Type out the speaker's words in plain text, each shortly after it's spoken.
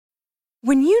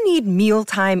When you need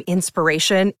mealtime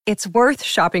inspiration, it's worth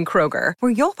shopping Kroger,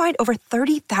 where you'll find over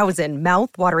 30,000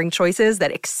 mouth-watering choices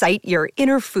that excite your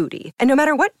inner foodie. And no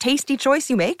matter what tasty choice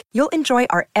you make, you'll enjoy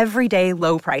our everyday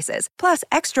low prices, plus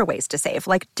extra ways to save,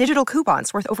 like digital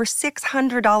coupons worth over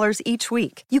 $600 each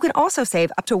week. You can also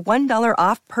save up to $1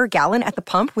 off per gallon at the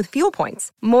pump with fuel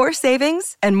points. More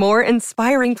savings and more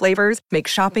inspiring flavors make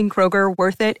shopping Kroger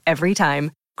worth it every time.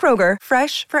 Kroger,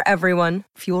 fresh for everyone.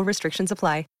 Fuel restrictions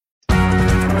apply.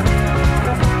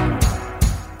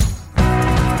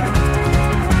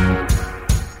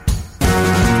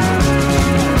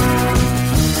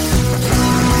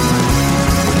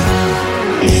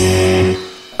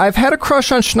 I've had a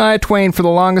crush on Shania Twain for the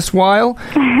longest while,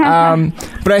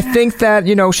 but I think that,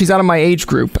 she's out of my age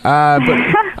group. But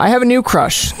I have a new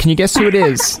crush. Can you guess who it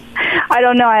is? I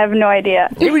don't know. I have no idea.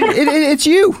 It's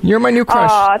you. You're my new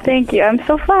crush. Aw, thank you. I'm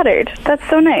so flattered. That's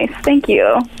so nice. Thank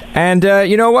you. And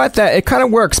you know what? It kind of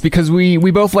works because we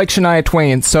both like Shania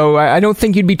Twain, so I don't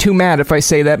think you'd be too mad if I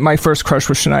say that my first crush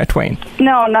was Shania Twain.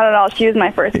 No, not at all. She was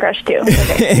my first crush, too.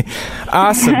 Okay.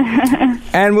 Awesome.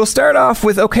 And we'll start off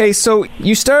with, so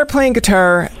you started playing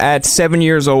guitar at 7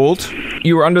 years old.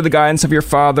 You were under the guidance of your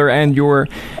father and your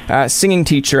singing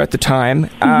teacher at the time.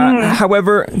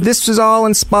 However, this was all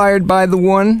inspired by the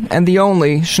one and the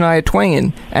only Shania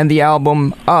Twain and the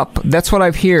album Up. That's what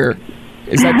I've heard.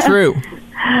 Is that true?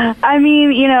 I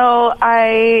mean,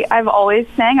 I've always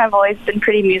sang. I've always been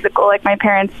pretty musical. Like my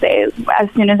parents say,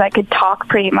 as soon as I could talk,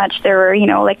 pretty much, there were,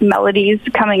 like melodies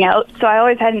coming out. So I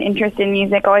always had an interest in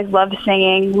music, always loved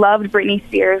singing, loved Britney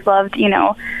Spears, loved,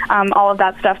 all of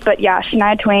that stuff. But yeah,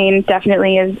 Shania Twain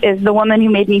definitely is the woman who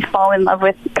made me fall in love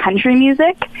with country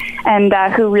music and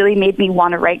who really made me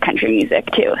want to write country music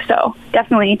too. So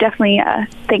definitely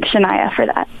thank Shania for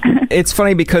that. It's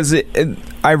funny because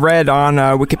I read on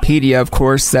Wikipedia, of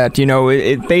course, that,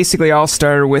 it basically all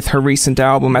started with her recent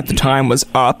album at the time was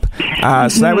Up.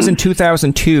 So that was in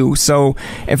 2002. So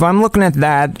if I'm looking at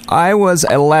that, I was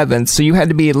 11. So you had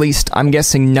to be at least, I'm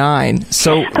guessing, 9.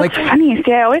 So That's funny.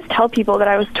 See, I always tell people that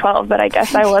I was 12, but I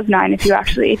guess I was 9 if you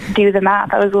actually do the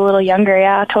math. I was a little younger.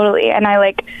 Yeah, totally. And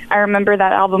I remember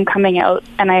that album coming out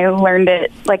and I learned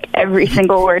it, every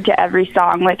single word to every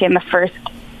song, in the first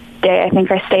day. I think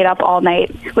I stayed up all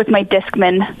night with my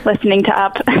Discman listening to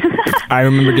Up. I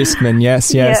remember Discman,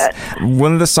 yes. Yeah.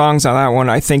 One of the songs on that one,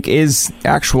 I think, is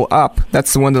actual Up.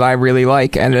 That's the one that I really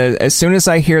like. And as soon as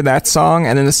I hear that song,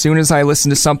 and then as soon as I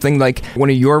listen to something like one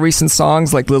of your recent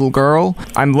songs, like Little Girl,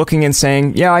 I'm looking and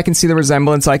saying, yeah, I can see the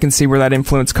resemblance. I can see where that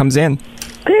influence comes in.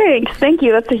 Thanks. Thank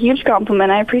you. That's a huge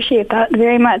compliment. I appreciate that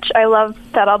very much. I love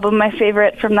that album. My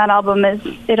favorite from that album is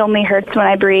It Only Hurts When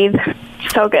I Breathe.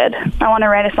 So good. I want to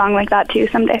write a song like that too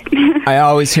someday. I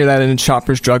always hear that in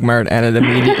Shoppers Drug Mart, and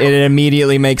it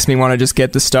immediately makes me want to just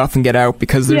get the stuff and get out,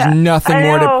 because there's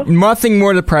nothing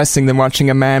more depressing than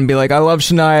watching a man be like, I love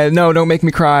Shania. No, don't make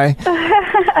me cry.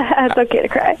 It's okay to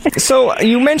cry. So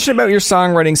you mentioned about your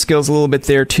songwriting skills a little bit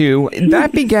there too.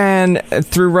 That began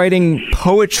through writing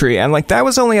poetry, and that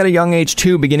was only at a young age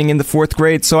too, beginning in the 4th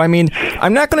grade. So I mean,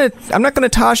 I'm not gonna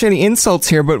toss any insults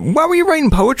here, but what were you writing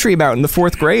poetry about in the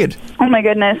 4th grade? Oh my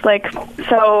goodness,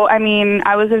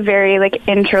 I was a very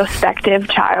introspective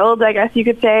child, I guess you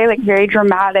could say, very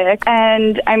dramatic.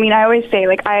 And I mean, I always say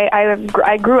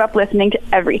I grew up listening to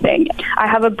everything. I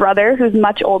have a brother who's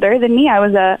much older than me. I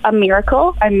was a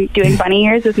miracle. I'm doing bunny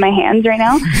ears with my hands right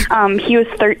now. He was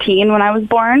 13 when I was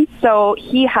born, so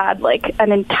he had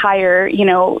an entire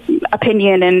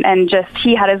opinion and just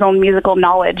he had his own musical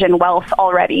knowledge and wealth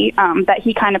already that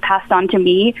he kind of passed on to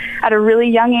me at a really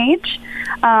young age.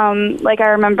 I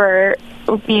remember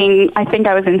I think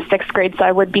I was in 6th grade, so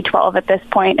I would be 12 at this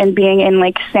point, and being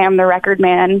in Sam the Record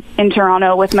Man in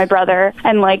Toronto with my brother,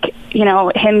 and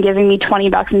him giving me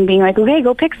 $20 and being like, okay,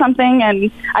 go pick something,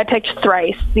 and I picked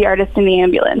Thrice, The Artist in the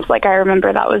Ambulance. I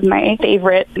remember that was my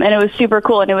favorite, and it was super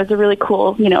cool, and it was a really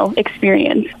cool,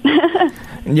 experience.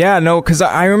 Yeah, no, because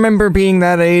I remember being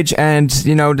that age, and,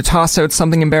 to toss out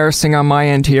something embarrassing on my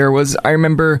end here was, I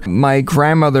remember my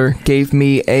grandmother gave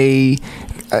me a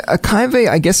kind of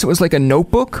I guess it was like a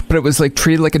notebook, but it was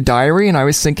treated like a diary, and I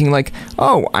was thinking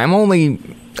oh, I'm only,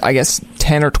 I guess,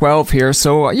 10 or 12 here,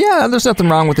 so yeah, there's nothing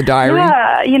wrong with the diary.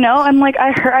 Yeah, and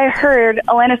I heard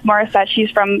Alanis Morissette, she's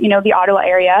from, the Ottawa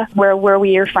area where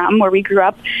we are from, where we grew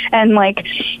up, and I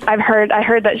heard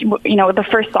that, the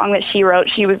first song that she wrote,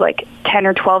 she was 10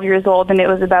 or 12 years old, and it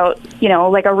was about,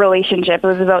 a relationship. It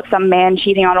was about some man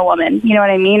cheating on a woman, you know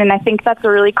what I mean? And I think that's a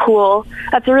really cool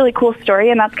story,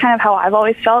 and that's kind of how I've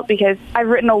always felt, because I've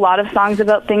written a lot of songs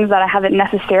about things that I haven't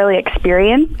necessarily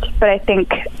experienced, but I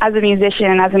think as a musician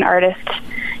and as an artist,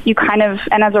 you kind of,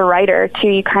 and as a writer too,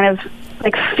 you kind of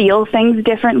like feel things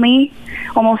differently,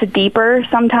 almost deeper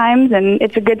sometimes, and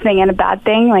it's a good thing and a bad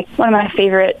thing. Like, one of my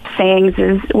favorite sayings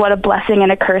is what a blessing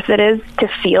and a curse it is to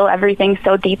feel everything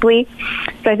so deeply.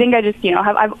 So I think I just,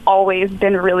 I've always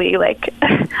been really like,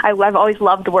 I've always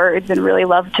loved words and really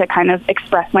loved to kind of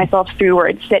express myself through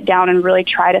words, sit down and really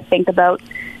try to think about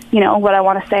what I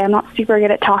want to say. I'm not super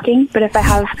good at talking, but if I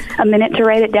have a minute to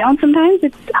write it down, sometimes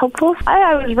it's helpful.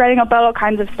 I was writing about all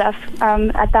kinds of stuff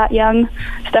at that young,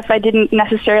 stuff I didn't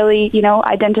necessarily,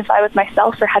 identify with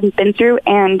myself or hadn't been through,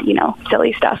 and,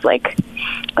 silly stuff like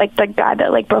the guy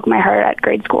that like broke my heart at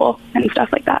grade school and stuff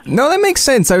like that. No, that makes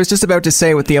sense. I was just about to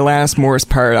say with the Alanis Morris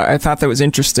part, I thought that was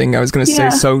interesting. I was going to say,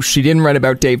 so she didn't write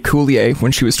about Dave Coulier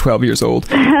when she was 12 years old,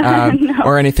 no.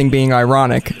 or anything being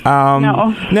ironic.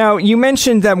 No. Now, you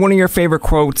mentioned that one of your favorite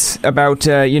quotes about,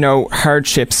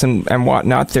 hardships and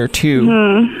whatnot there too.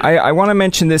 Mm-hmm. I want to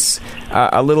mention this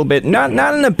a little bit, not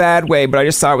in a bad way, but I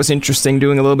just thought it was interesting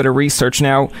doing a little bit of research.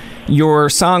 Now, your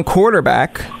song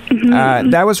Quarterback,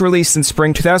 that was released in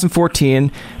spring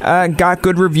 2014, got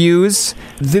good reviews.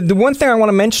 The one thing I want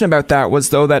to mention about that was,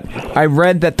 though, that I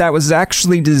read that was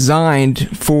actually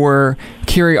designed for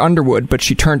Carrie Underwood, but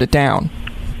she turned it down.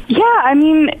 Yeah, I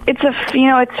mean, it's a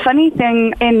funny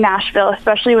thing in Nashville,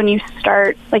 especially when you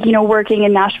start, working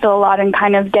in Nashville a lot and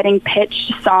kind of getting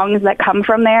pitched songs that come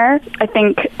from there. I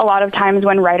think a lot of times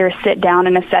when writers sit down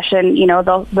in a session,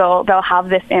 they'll have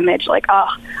this image like, oh,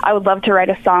 I would love to write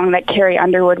a song that Carrie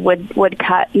Underwood would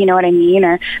cut, you know what I mean,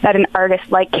 or that an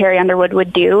artist like Carrie Underwood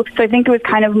would do. So I think it was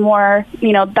kind of more,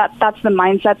 that's the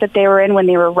mindset that they were in when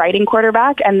they were writing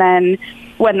Quarterback, and then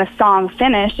when the song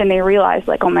finished and they realized,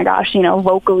 like, oh my gosh,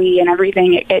 vocally and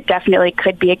everything, it definitely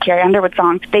could be a Carrie Underwood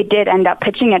song. They did end up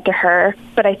pitching it to her,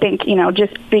 but I think,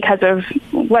 just because of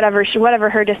whatever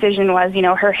her decision was,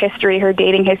 her history, her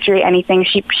dating history, anything,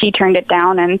 she turned it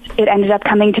down, and it ended up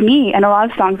coming to me. And a lot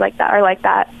of songs like that are like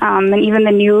that. And even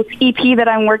the new EP that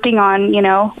I'm working on,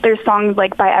 there's songs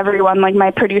like by everyone. Like my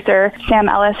producer Sam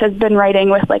Ellis has been writing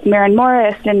with like Maren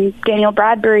Morris and Daniel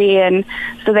Bradbury, and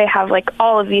so they have like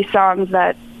all of these songs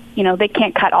that they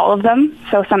can't cut all of them.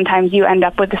 So sometimes you end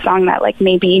up with a song that like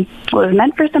maybe was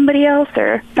meant for somebody else,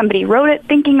 or somebody wrote it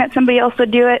thinking that somebody else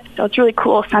would do it. So it's really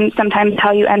cool sometimes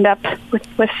how you end up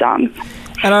with songs.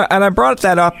 And I brought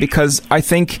that up because I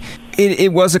think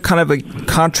it was a kind of a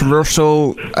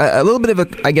controversial, a little bit of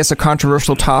a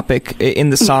controversial topic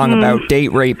in the song about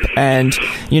date rape. And,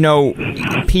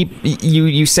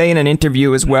 you say in an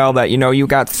interview as well that, you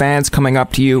got fans coming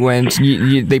up to you and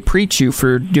they preach you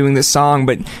for doing this song.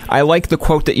 But I like the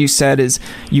quote that you said is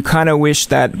you kind of wish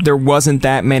that there wasn't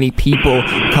that many people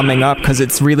coming up, because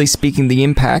it's really speaking the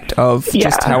impact of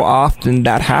just how often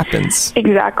that happens.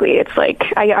 Exactly. It's like,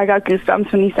 I got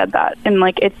goosebumps when you said that. And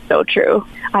like, it's so true.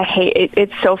 I hate it.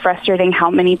 It's so frustrating how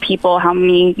many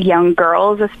young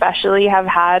girls especially have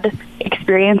had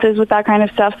experiences with that kind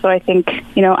of stuff. So I think,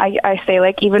 I say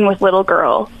like, even with Little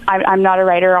Girl, I'm not a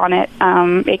writer on it.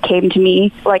 It came to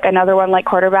me like another one like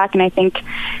Quarterback, and I think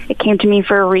it came to me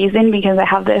for a reason, because I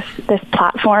have this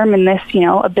platform and this,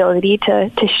 ability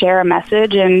to share a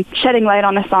message, and shedding light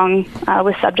on a song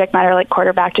with subject matter like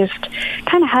Quarterback just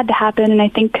kind of had to happen. And I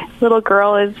think Little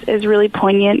Girl is really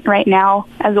poignant right now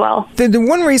as well. The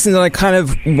one reason that I kind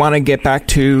of want to get back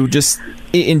to just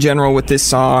in general with this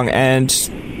song, and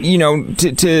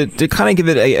to kind of give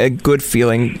it a good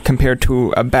feeling compared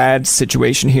to a bad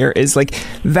situation here, is like,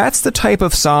 that's the type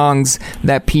of songs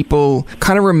that people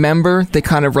kind of remember, they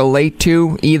kind of relate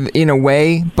to in a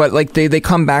way, but like they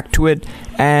come back to it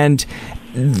and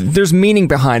there's meaning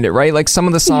behind it, right? Like some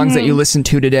of the songs that you listen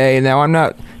to today, now I'm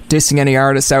not dissing any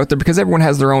artists out there because everyone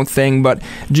has their own thing, but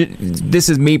this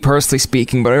is me personally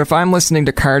speaking, but if I'm listening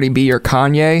to Cardi B or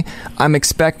Kanye, I'm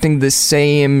expecting the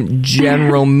same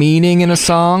general meaning in a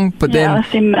song, but then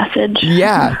same message.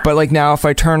 Yeah, but like now if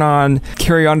I turn on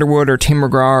Carrie Underwood or Tim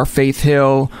McGraw or Faith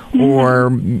Hill,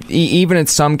 or even in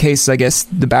some cases I guess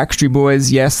the Backstreet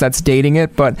Boys, yes, that's dating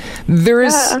it, but there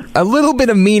is a little bit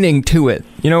of meaning to it.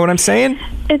 You know what I'm saying?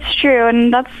 It's true,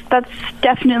 and that's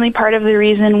definitely part of the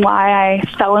reason why I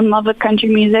fell in love with country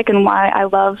music and why I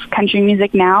love country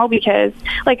music now, because,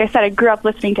 like I said, I grew up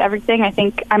listening to everything. I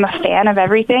think I'm a fan of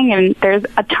everything, and there's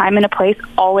a time and a place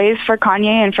always for Kanye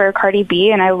and for Cardi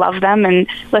B, and I love them and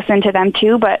listen to them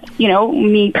too. But,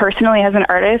 me personally as an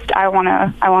artist, I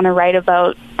wanna write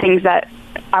about things that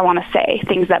I want to say,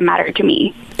 things that matter to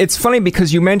me. It's funny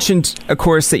because you mentioned, of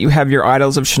course, that you have your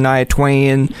idols of Shania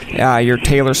Twain, your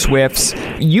Taylor Swifts.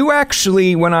 You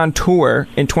actually went on tour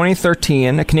in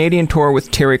 2013, a Canadian tour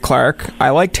with Terri Clark. I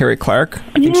like Terri Clark.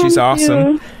 I think she's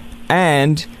awesome.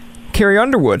 And Carrie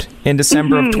Underwood in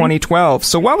December of 2012.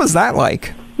 So what was that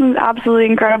like? It was absolutely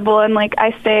incredible. And like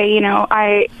I say,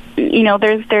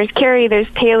 there's Carrie, there's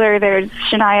Taylor, there's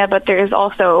Shania, but there's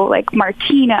also like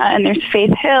Martina, and there's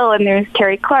Faith Hill, and there's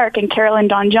Carrie Clark and Carolyn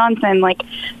Dawn Johnson, like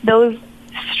those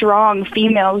strong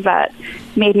females that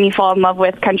made me fall in love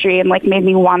with country and like made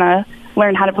me want to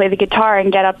learn how to play the guitar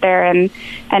and get up there and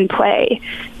play.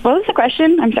 What was the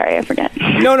question? I'm sorry, I forget.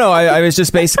 No, I was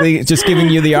just basically just giving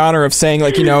you the honor of saying,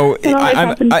 like,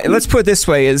 let's put it this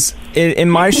way, is in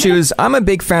my shoes, I'm a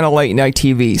big fan of late night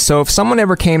TV. So if someone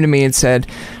ever came to me and said,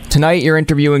 tonight you're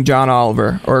interviewing John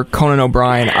Oliver or Conan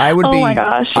O'Brien, I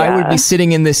would be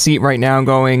sitting in this seat right now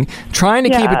going, trying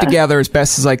to keep it together as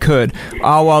best as I could,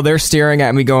 all while they're staring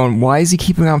at me going, why is he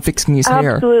keeping on fixing his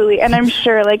hair? Absolutely. And I'm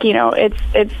sure, like,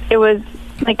 it was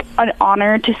like an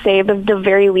honor to say the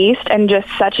very least, and just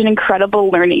such an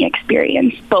incredible learning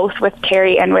experience, both with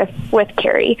Carrie and with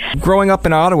Carrie. Growing up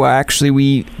in Ottawa,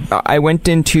 actually, I went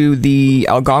into the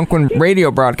Algonquin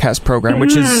radio broadcast program,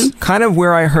 which is kind of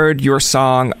where I heard your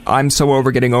song, I'm So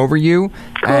Over Getting Over You.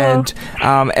 Cool. And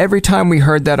every time we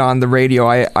heard that on the radio,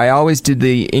 I always did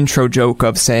the intro joke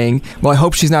of saying, well, I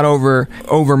hope she's not over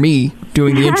me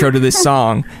doing the intro to this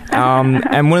song.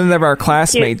 And one of our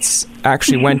classmates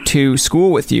actually went to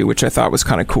school with you, which I thought was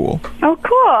kind of cool. Oh,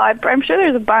 cool. I'm sure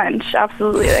there's a bunch.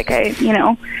 Absolutely. Like,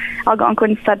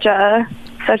 Algonquin's such a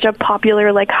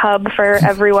popular like hub for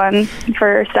everyone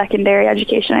for secondary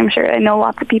education. I'm sure I know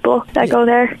lots of people that go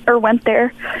there or went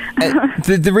there.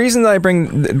 The reason that I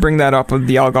bring that up with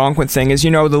the Algonquin thing is, the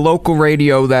local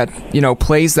radio that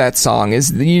plays that song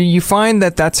is you find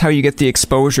that that's how you get the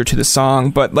exposure to the song.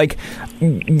 But like,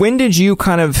 when did you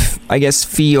kind of, I guess,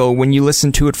 feel when you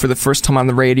listened to it for the first time on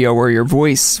the radio, or your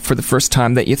voice for the first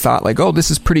time, that you thought like, oh,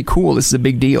 this is pretty cool, this is a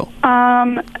big deal?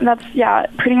 That's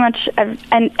pretty much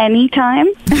any time.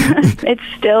 It's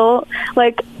still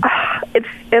like it's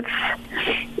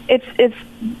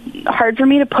hard for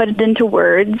me to put it into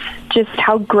words, just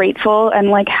how grateful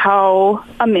and like how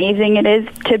amazing it is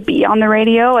to be on the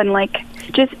radio, and like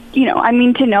just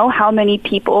to know how many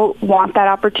people want that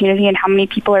opportunity and how many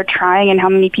people are trying and how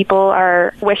many people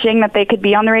are wishing that they could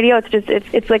be on the radio.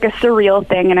 It's like a surreal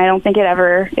thing, and I don't think it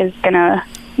ever is gonna,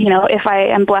 if I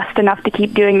am blessed enough to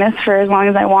keep doing this for as long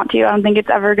as I want to, I don't think it's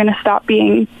ever going to stop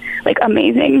being like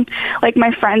amazing. Like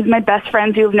my best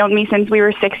friends who have known me since we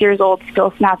were 6 years old still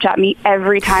Snapchat me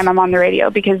every time I'm on the radio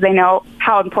because they know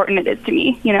how important it is to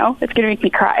me. It's going to make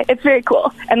me cry. It's very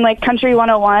cool. And like Country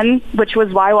 101, which was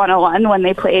Y101 when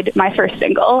they played my first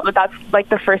single, but that's like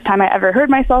the first time I ever heard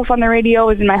myself on the radio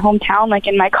was in my hometown, like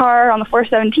in my car on the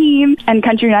 417. And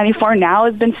Country 94 Now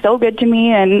has been so good to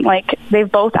me, and like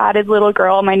they've both added Little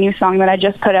Girl, my new song that I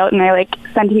just put out, and I like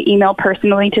sent an email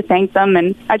personally to thank them,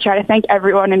 and I try to thank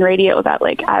everyone in radio that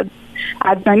like adds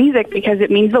my music, because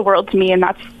it means the world to me, and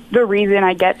that's the reason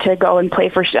I get to go and play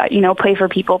for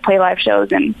people, play live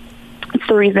shows, and it's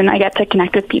the reason I get to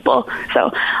connect with people.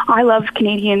 So I love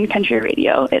Canadian country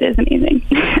radio. It is amazing.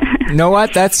 You know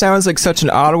what? That sounds like such an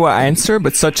Ottawa answer,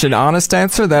 but such an honest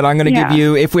answer that I'm going to give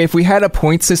you, if we had a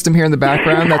point system here in the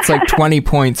background, that's like 20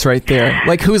 points right there.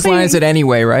 Like, whose line is it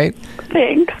anyway, right?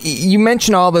 Thanks. You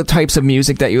mentioned all the types of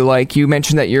music that you like. You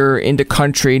mentioned that you're into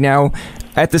country. Now,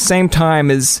 at the same time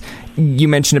as you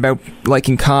mentioned about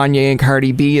liking Kanye and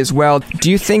Cardi B as well, do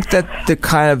you think that the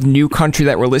kind of new country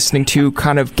that we're listening to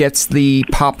kind of gets the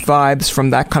pop vibes from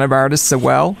that kind of artists as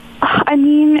well? I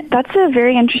mean, that's a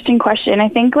very interesting question. I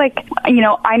think, like,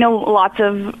 I know lots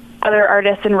of other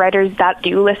artists and writers that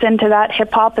do listen to that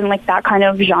hip hop and like that kind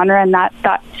of genre and that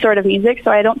sort of music,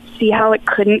 so I don't see how it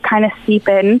couldn't kind of seep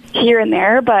in here and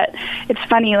there. But it's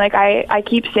funny, like I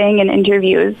keep saying in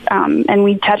interviews, and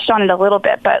we touched on it a little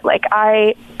bit, but like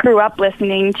I grew up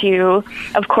listening to,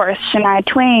 of course, Shania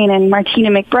Twain and Martina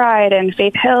McBride and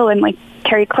Faith Hill and like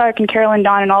Carrie Clark and Carolyn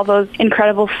Dawn and all those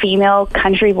incredible female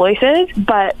country voices.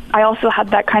 But I also had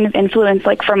that kind of influence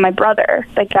like from my brother,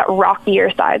 like that rockier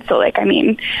side. So like, I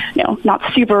mean, not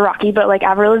super rocky, but like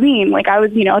Avril Lavigne. Like I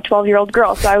was, a 12-year-old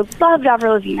girl, so I loved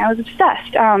Avril Lavigne. I was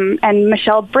obsessed. And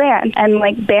Michelle Brandt and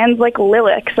like bands like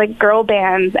Lilix, like girl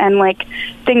bands and like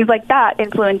things like that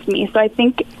influenced me. So I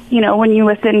think, when you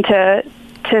listen to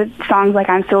songs like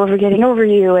I'm So Over Getting Over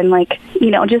You and like,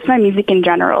 just my music in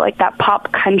general, like that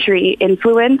pop country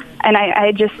influence. And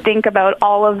I just think about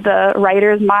all of the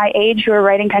writers my age who are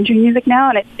writing country music now,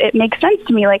 and it makes sense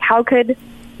to me. Like, how could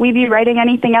we be writing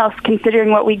anything else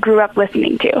considering what we grew up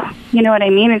listening to? You know what I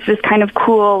mean? It's this kind of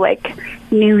cool, like,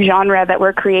 new genre that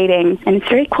we're creating, and it's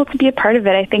very cool to be a part of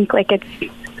it. I think, like,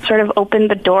 it's sort of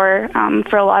opened the door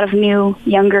for a lot of new,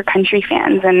 younger country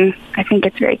fans, and I think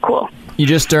it's very cool. You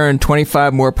just earned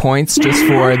 25 more points just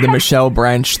for the Michelle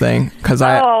Branch thing.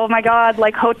 Oh my God,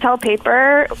 like Hotel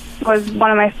Paper was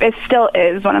it still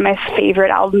is one of my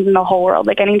favorite albums in the whole world.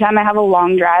 Like anytime I have a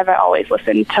long drive, I always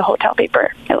listen to Hotel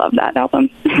Paper. I love that album.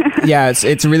 Yeah,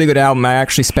 it's a really good album. I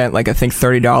actually spent like I think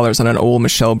 $30 on an old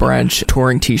Michelle Branch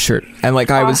touring T-shirt, and like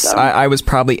awesome. I was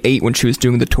probably 8 when she was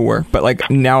doing the tour, but like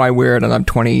now I wear it and I'm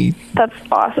 20. That's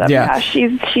awesome. Yeah,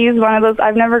 she's one of those.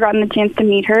 I've never gotten the chance to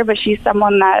meet her, but she's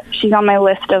someone that she's on my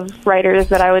list of writers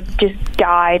that I would just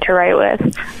die to write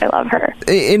with. I love her.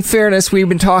 In fairness, we've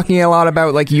been talking a lot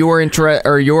about like your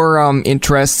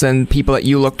interests and people that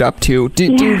you looked up to. Do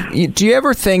you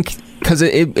ever think, because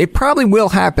it probably will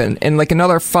happen in like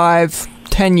another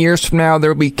 5-10 years from now,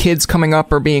 there'll be kids coming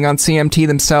up or being on CMT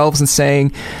themselves and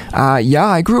saying, yeah,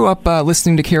 I grew up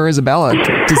listening to Cara Isabella.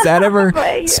 Does that ever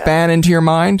span into your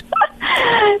mind?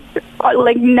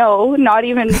 Like, no, not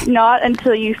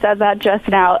until you said that just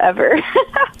now, ever.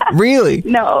 Really?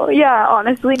 No, yeah,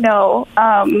 honestly, no.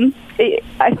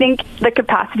 I think the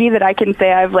capacity that I can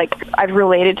say I've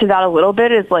related to that a little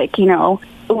bit is like, you know,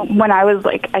 when I was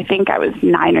like, I think I was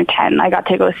 9 or 10, I got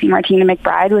to go see Martina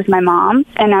McBride with my mom,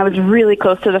 and I was really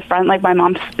close to the front. Like, my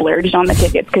mom splurged on the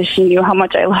tickets because she knew how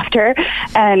much I loved her,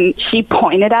 and she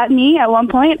pointed at me at one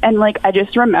point, and like, I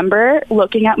just remember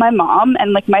looking at my mom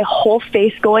and like my whole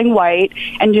face going white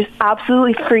and just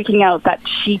absolutely freaking out that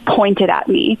she pointed at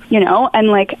me, you know. And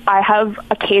like, I have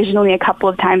occasionally a couple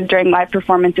of times during live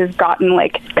performances gotten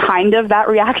like kind of that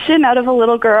reaction out of a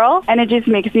little girl, and it just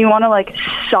makes me want to like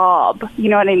sob, you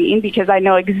know what I mean? Because I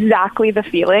know exactly the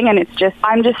feeling, and it's just,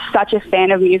 I'm just such a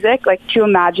fan of music. Like, to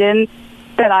imagine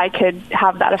that I could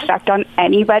have that effect on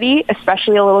anybody,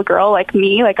 especially a little girl like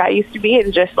me, like I used to be,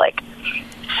 is just like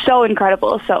so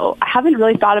incredible. So I haven't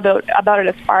really thought about it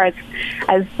as far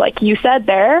as like you said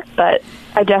there, but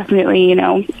I definitely, you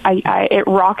know, it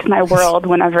rocks my world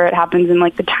whenever it happens in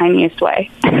like the tiniest way.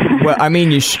 Well, I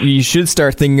mean, you should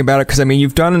start thinking about it, because I mean,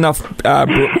 you've done enough.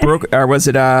 Was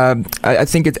it? I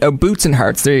think it's Boots and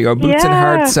Hearts. There you go, Boots and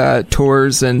Hearts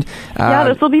tours, and yeah,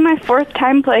 this will be my 4th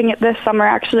time playing it this summer.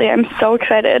 Actually, I'm so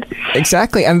excited.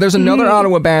 Exactly, and there's another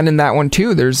Ottawa band in that one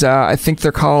too. There's, I think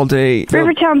they're called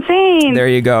Rivertown Saints. There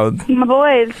you go, my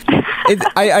boys.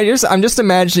 I'm just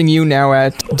imagining you now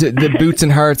at the Boots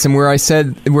and Hearts, and where I said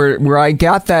where I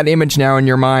got that image now in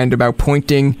your mind about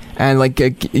pointing and like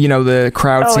you know, the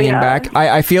crowd singing back.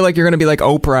 I feel like you're gonna be like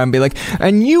Oprah and be like,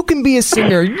 and you can be a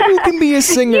singer. You can be a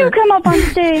singer. You come up on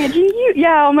stage.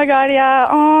 Oh my God, yeah.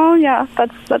 Oh yeah,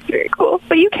 that's very cool.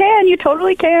 But you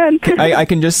totally can. I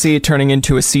can just see it turning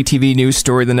into a CTV news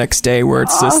story the next day, where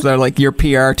it's just they're like, your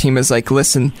PR team is like,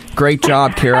 listen, great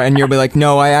job, Cara, and you'll be like,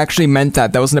 no, I actually meant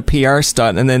that. That wasn't a PR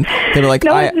stunt. And then they'll be like,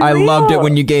 no, I loved it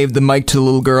when you gave the mic to the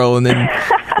little girl, and then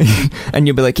and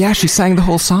you'll be like, yeah, she sang the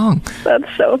whole song. That's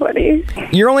so funny.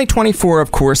 You're only 24,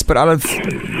 of course, but out of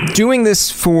doing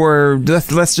this for,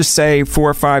 let's just say, 4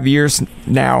 or 5 years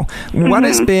now, what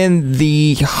has been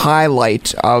the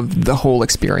highlight of the whole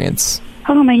experience?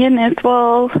 Oh my goodness.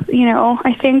 Well, you know,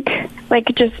 I think like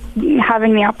just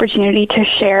having the opportunity to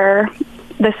share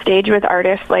the stage with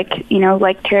artists like, you know,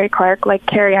 like Terry Clark, like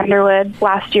Carrie Underwood.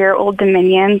 Last year, Old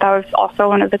Dominion, that was also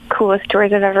one of the coolest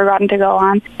tours I've ever gotten to go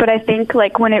on. But I think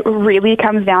like when it really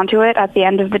comes down to it, at the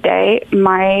end of the day,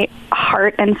 my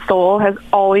heart and soul has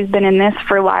always been in this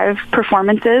for live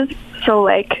performances. So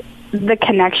like the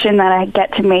connection that I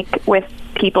get to make with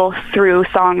people through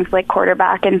songs like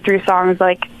Quarterback and through songs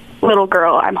like Little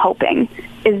Girl, I'm hoping,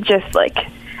 is just like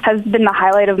has been the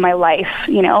highlight of my life,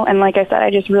 you know. And like I said,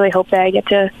 I just really hope that I get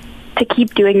to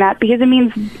keep doing that, because it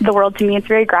means the world to me. It's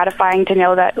very gratifying to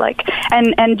know that, like,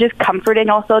 and just comforting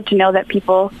also to know that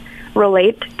people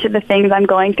relate to the things I'm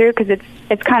going through, because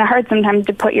it's kind of hard sometimes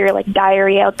to put your like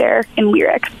diary out there in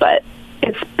lyrics, but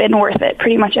it's been worth it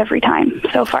pretty much every time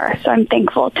so far. So I'm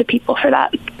thankful to people for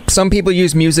that. Some people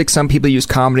use music, some people use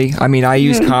comedy. I mean, I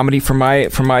use comedy for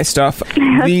my stuff. That's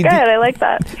good. I like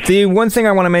that. The one thing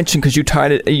I want to mention, because you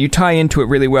tie into it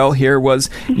really well here, was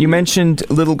you mentioned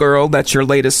Little Girl. That's your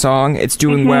latest song. It's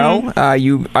doing well.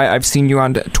 I've seen you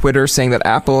on Twitter saying that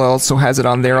Apple also has it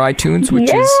on their iTunes, which is...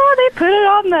 Yeah, they put it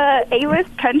on the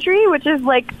A-List Country, which is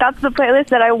like, that's the playlist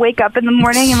that I wake up in the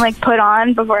morning and like put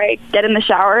on before I get in the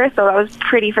shower. So that was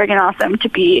pretty freaking awesome to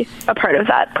be a part of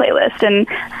that playlist. And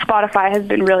Spotify has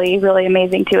been really, really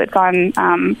amazing too. It's on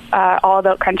All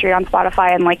About Country on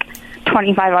Spotify, and like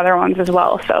 25 other ones as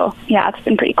well. So yeah, it's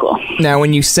been pretty cool. Now,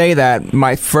 when you say that,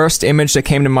 my first image that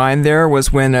came to mind there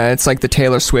was when it's like the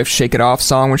Taylor Swift Shake It Off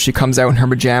song when she comes out in her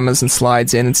pajamas and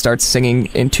slides in and starts singing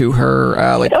into her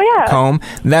comb.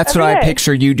 That's what I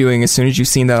picture you doing as soon as you've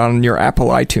seen that on your Apple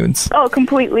iTunes. Oh,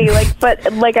 completely. But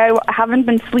I haven't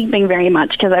been sleeping very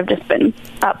much because I've just been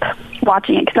up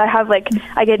watching it, because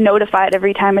I get notified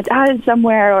every time it's added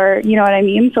somewhere, or you know what I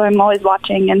mean, so I'm always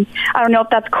watching, and I don't know if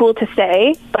that's cool to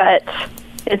say, but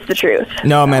it's the truth.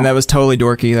 No, man, that was totally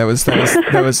dorky. That was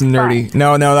nerdy.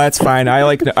 No, that's fine. I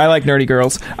like nerdy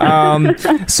girls.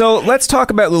 So let's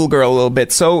talk about Little Girl a little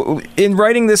bit. So in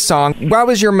writing this song, what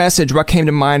was your message? What came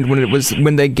to mind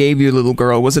when they gave you Little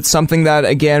Girl? Was it something that,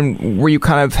 again, were you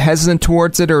kind of hesitant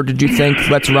towards it, or did you think,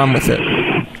 let's run with it?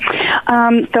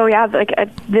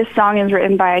 This song is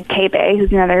written by Taybeh,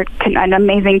 who's an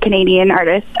amazing Canadian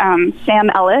artist. Sam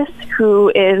Ellis, who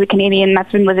is a Canadian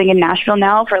that's been living in Nashville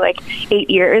now for 8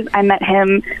 years. I met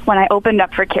him when I opened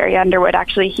up for Carrie Underwood.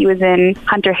 Actually, he was in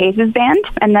Hunter Hayes' band.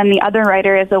 And then the other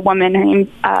writer is a woman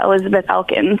named Elizabeth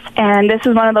Elkins. And this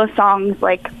is one of those songs,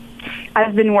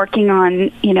 I've been working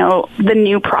on, the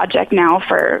new project now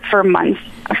for months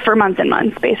and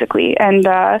months, basically. And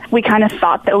we kind of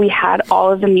thought that we had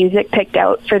all of the music picked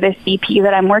out for this EP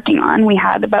that I'm working on. We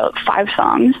had about 5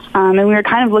 songs, and we were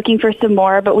kind of looking for some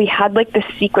more, but we had the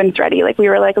sequence ready. We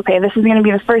were okay, this is going to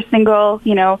be the first single,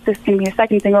 this is going to be the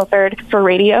second single, third for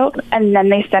radio. And then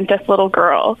they sent us Little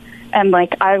Girl. And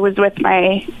I was with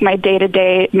my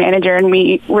day-to-day manager, and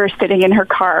we were sitting in her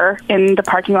car in the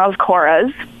parking lot of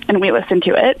Cora's, and we listened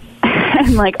to it.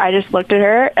 And I just looked at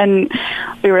her, and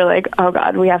we were like, oh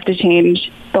God, we have to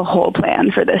change the whole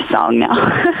plan for this song now.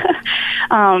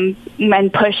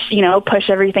 And push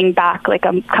everything back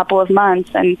a couple of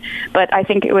months. But I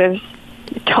think it was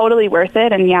totally worth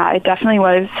it. And yeah, it definitely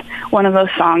was one of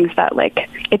those songs that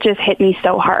it just hit me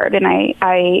so hard. And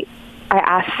I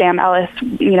asked Sam Ellis,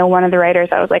 one of the writers,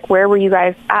 I was like, where were you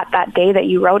guys at that day that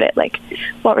you wrote it?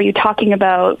 What were you talking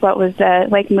about? What was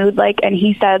the mood like? And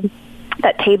he said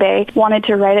that Taybeh wanted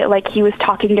to write it like he was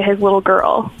talking to his little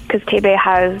girl, because Taybeh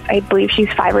has, I believe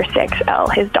she's 5 or 6, Elle,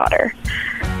 his daughter.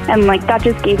 And that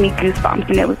just gave me goosebumps,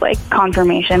 and it was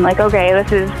confirmation. Okay,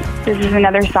 this is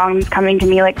another song that's coming to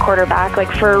me quarterback,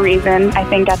 for a reason. I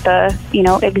think at the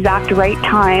exact right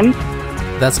time.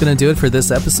 That's going to do it for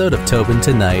this episode of Tobin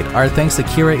Tonight. Our thanks to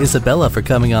Kira Isabella for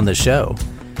coming on the show.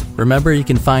 Remember, you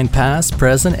can find past,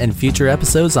 present, and future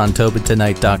episodes on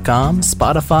TobinTonight.com,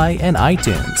 Spotify, and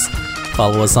iTunes.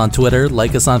 Follow us on Twitter,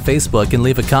 like us on Facebook, and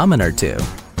leave a comment or two.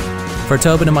 For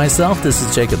Tobin and myself, this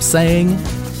is Jacob saying,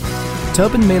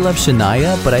 Tobin may love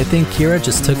Shania, but I think Kira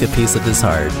just took a piece of his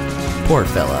heart. Poor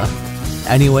fella.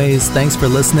 Anyways, thanks for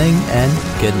listening,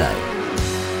 and good night.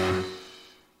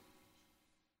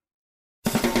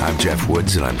 I'm Jeff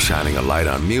Woods, and I'm shining a light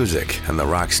on music and the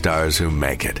rock stars who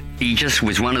make it. He just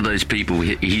was one of those people,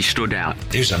 he stood out.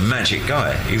 He was a magic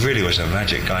guy. He really was a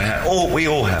magic guy. We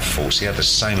all have faults. He had the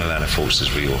same amount of faults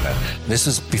as we all have. This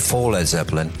was before Led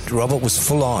Zeppelin. Robert was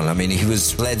full on. I mean, he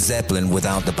was Led Zeppelin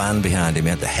without the band behind him. He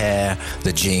had the hair,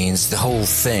 the jeans, the whole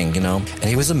thing, and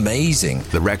he was amazing.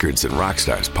 The Records and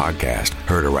Rockstars podcast,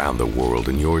 heard around the world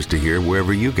and yours to hear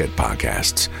wherever you get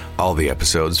podcasts. All the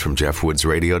episodes from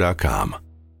JeffWoodsRadio.com.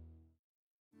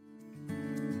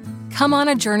 Come on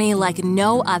a journey like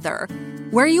no other,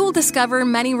 where you will discover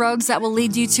many roads that will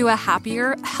lead you to a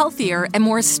happier, healthier, and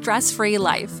more stress-free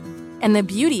life. And the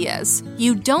beauty is,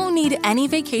 you don't need any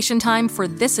vacation time for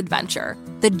this adventure.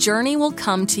 The journey will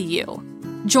come to you.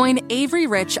 Join Avery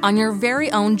Rich on your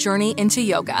very own journey into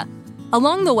yoga.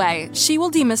 Along the way, she will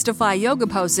demystify yoga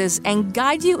poses and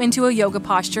guide you into a yoga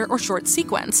posture or short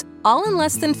sequence, all in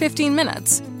less than 15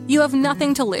 minutes. You have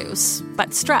nothing to lose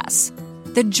but stress.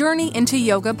 The Journey into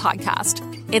Yoga podcast.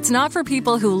 It's not for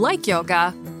people who like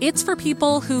yoga, it's for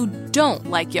people who don't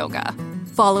like yoga.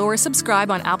 Follow or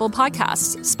subscribe on Apple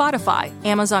Podcasts, Spotify,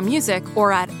 Amazon Music,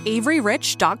 or at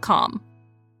AveryRich.com.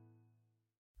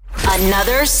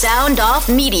 Another Sound Off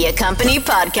Media Company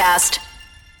podcast.